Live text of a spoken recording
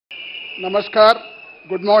Namaskar.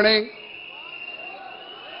 Good morning.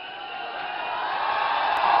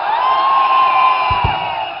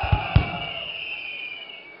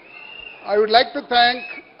 I would like to thank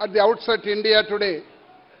at the outset India Today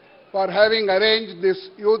for having arranged this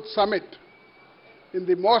youth summit in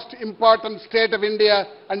the most important state of India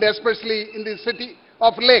and especially in the city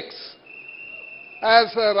of lakes.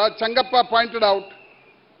 As Changappa pointed out,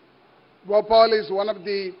 Bhopal is one of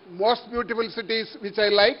the most beautiful cities which I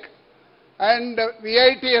like, and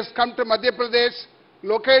VIT has come to Madhya Pradesh,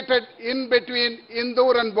 located in between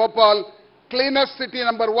Indore and Bhopal, cleanest city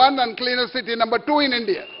number 1 and cleanest city number 2 in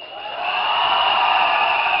India.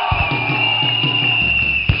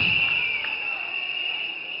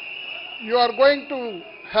 You are going to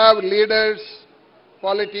have leaders,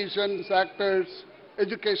 politicians, actors,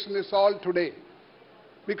 educationists all today,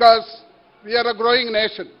 because we are a growing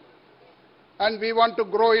nation and we want to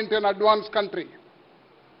grow into an advanced country.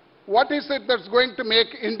 What is it that's going to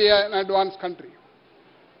make India an advanced country?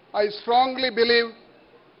 I strongly believe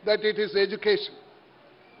that it is education,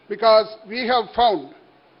 because we have found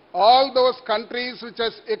all those countries which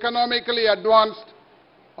are economically advanced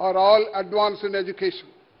are all advanced in education.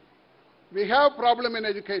 We have problem in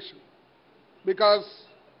education because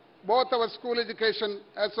both our school education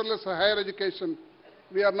as well as higher education,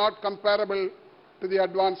 we are not comparable to the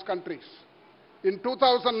advanced countries. In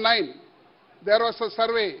 2009, there was a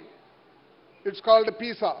survey. It's called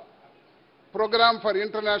PISA, Program for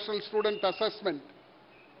International Student Assessment,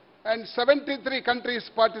 and 73 countries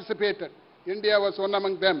participated. India was one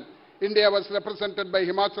among them. India was represented by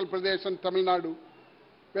Himachal Pradesh and Tamil Nadu.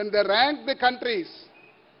 When they ranked the countries,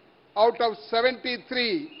 out of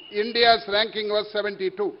 73, India's ranking was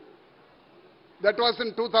 72. That was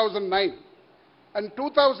in 2009. And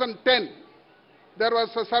 2010, there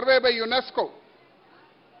was a survey by UNESCO.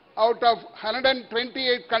 Out of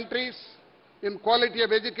 128 countries in quality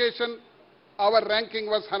of education, our ranking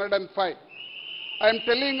was 105. I am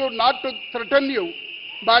telling you not to threaten you,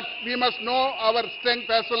 but we must know our strength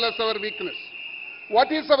as well as our weakness.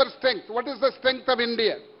 What is our strength? What is the strength of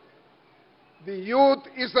India? The youth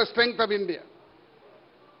is the strength of India.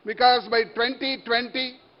 Because by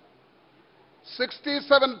 2020,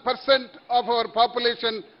 67% of our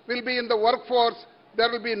population will be in the workforce.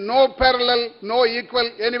 There will be no parallel, no equal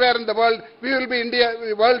anywhere in the world. We will be India,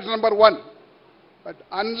 the world's number 1. But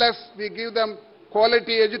unless we give them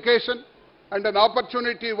quality education and an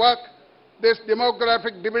opportunity to work, this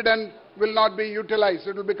demographic dividend will not be utilized.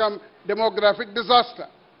 It will become demographic disaster.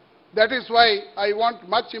 That is why I want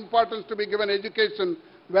much importance to be given education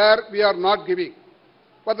where we are not giving.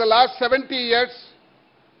 For the last 70 years,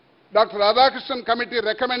 Dr. Radhakrishnan Committee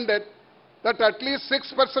recommended that at least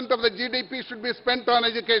 6% of the GDP should be spent on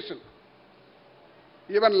education.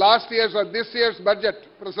 Even last year's or this year's budget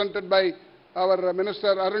presented by our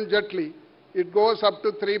Minister Arun Jaitley, it goes up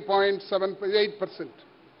to 3.78%.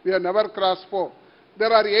 We have never crossed 4.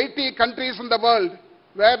 There are 80 countries in the world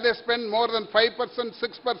where they spend more than 5%,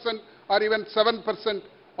 6%, or even 7%,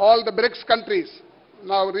 all the BRICS countries.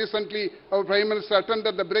 Now recently, our Prime Minister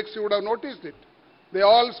attended the BRICS, you would have noticed it. They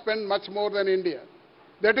all spend much more than India.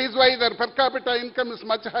 That is why their per capita income is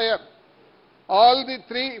much higher. All the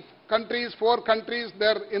 4 countries,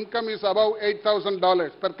 their income is above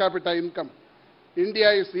 $8,000 per capita income.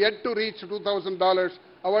 India is yet to reach $2,000.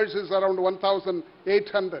 Ours is around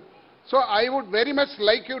 $1,800. So I would very much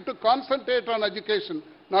like you to concentrate on education,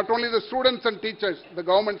 not only the students and teachers, the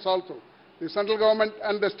governments also. The central government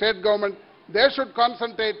and the state government, they should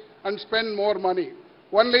concentrate and spend more money.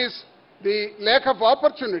 One is the lack of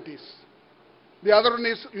opportunities. The other one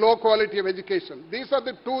is low quality of education. These are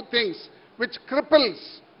the two things which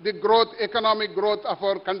cripples the growth, economic growth of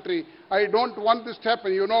our country. I don't want this to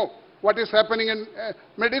happen. You know what is happening in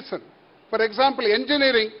medicine. For example,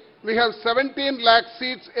 engineering, we have 17 lakh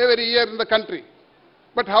seats every year in the country.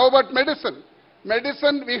 But how about medicine?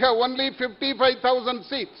 Medicine, we have only 55,000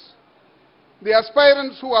 seats. The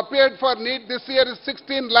aspirants who appeared for NEET this year is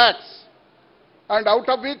 16 lakhs, and out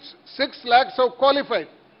of which 6 lakhs have qualified.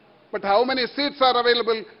 But how many seats are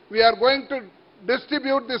available? We are going to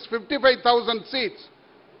distribute this 55,000 seats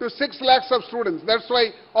to 6 lakhs of students. That's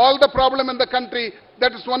why all the problem in the country,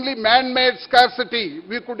 that is only man-made scarcity.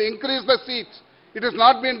 We could increase the seats. It has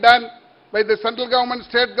not been done by the central government,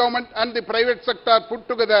 state government and the private sector put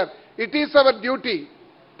together. It is our duty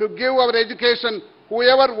to give our education.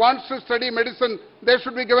 Whoever wants to study medicine, they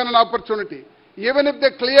should be given an opportunity. Even if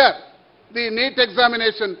they clear the NEET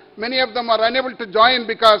examination, many of them are unable to join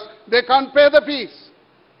because they can't pay the fees.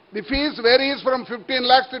 The fees varies from 15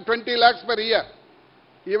 lakhs to 20 lakhs per year.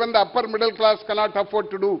 Even the upper middle class cannot afford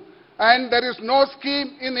to do. And there is no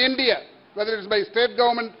scheme in India, whether it is by state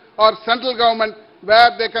government or central government, where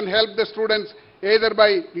they can help the students either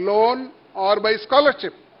by loan or by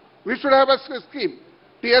scholarship. We should have a scheme.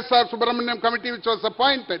 TSR Subramaniam Committee, which was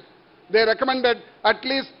appointed, they recommended at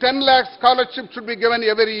least 10 lakh scholarships should be given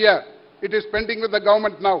every year. It is pending with the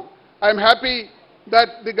government now. I am happy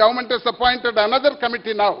that the government has appointed another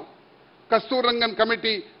committee now, Kasturangan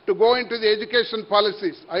Committee, to go into the education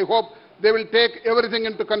policies. I hope they will take everything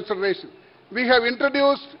into consideration. We have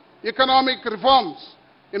introduced economic reforms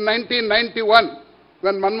in 1991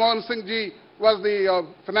 when Manmohan Singh ji was the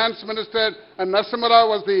finance minister and Narasimha Rao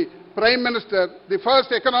was the prime minister. The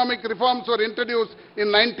first economic reforms were introduced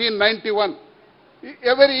in 1991.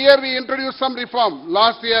 Every year we introduce some reform.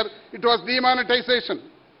 Last year it was demonetization.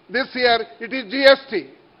 This year it is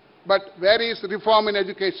GST. But where is reform in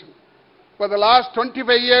education? For the last 25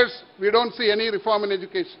 years we don't see any reform in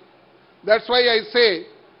education. That's why I say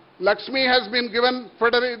Lakshmi has been given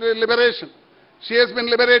federal liberation. She has been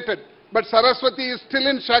liberated. But Saraswati is still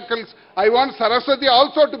in shackles. I want Saraswati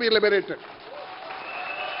also to be liberated.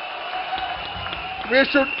 We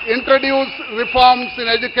should introduce reforms in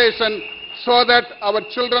education so that our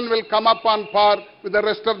children will come up on par with the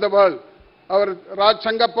rest of the world. Our Raj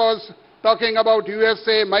Changappa was talking about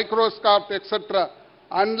USA, Microsoft, etc.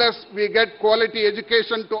 Unless we get quality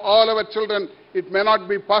education to all our children, it may not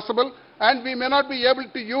be possible, and we may not be able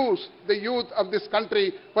to use the youth of this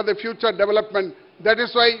country for the future development. That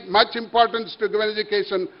is why much importance to given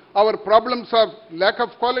education. Our problems are lack of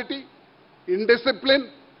quality,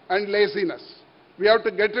 indiscipline, and laziness. We have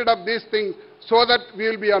to get rid of these things so that we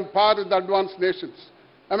will be on par with the advanced nations.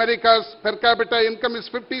 America's per capita income is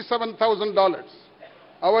 $57,000.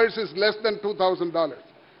 Ours is less than $2,000.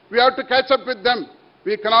 We have to catch up with them.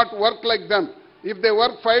 We cannot work like them. If they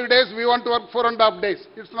work 5 days, we want to work 4.5 days.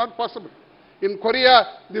 It's not possible. In Korea,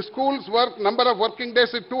 the schools number of working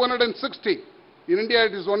days is 260. In India,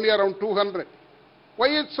 it is only around 200. Why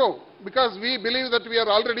is it so? Because we believe that we are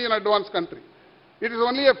already an advanced country. It is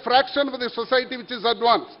only a fraction of the society which is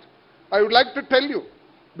advanced. I would like to tell you,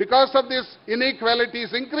 because of this, inequality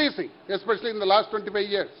is increasing, especially in the last 25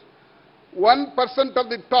 years. 1% of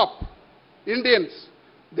the top Indians,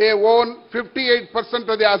 they own 58%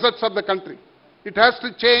 of the assets of the country. It has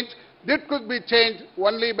to change. This could be changed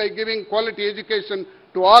only by giving quality education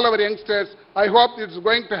to all our youngsters. I hope it's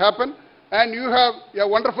going to happen. And you have a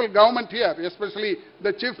wonderful government here, especially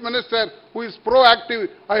the Chief Minister, who is proactive.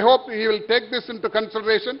 I hope he will take this into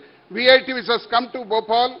consideration. VIT, which has come to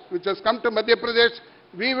Bhopal, which has come to Madhya Pradesh,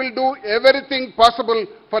 we will do everything possible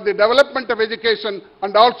for the development of education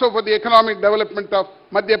and also for the economic development of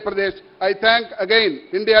Madhya Pradesh. I thank again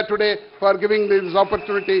India Today for giving this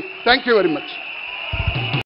opportunity. Thank you very much.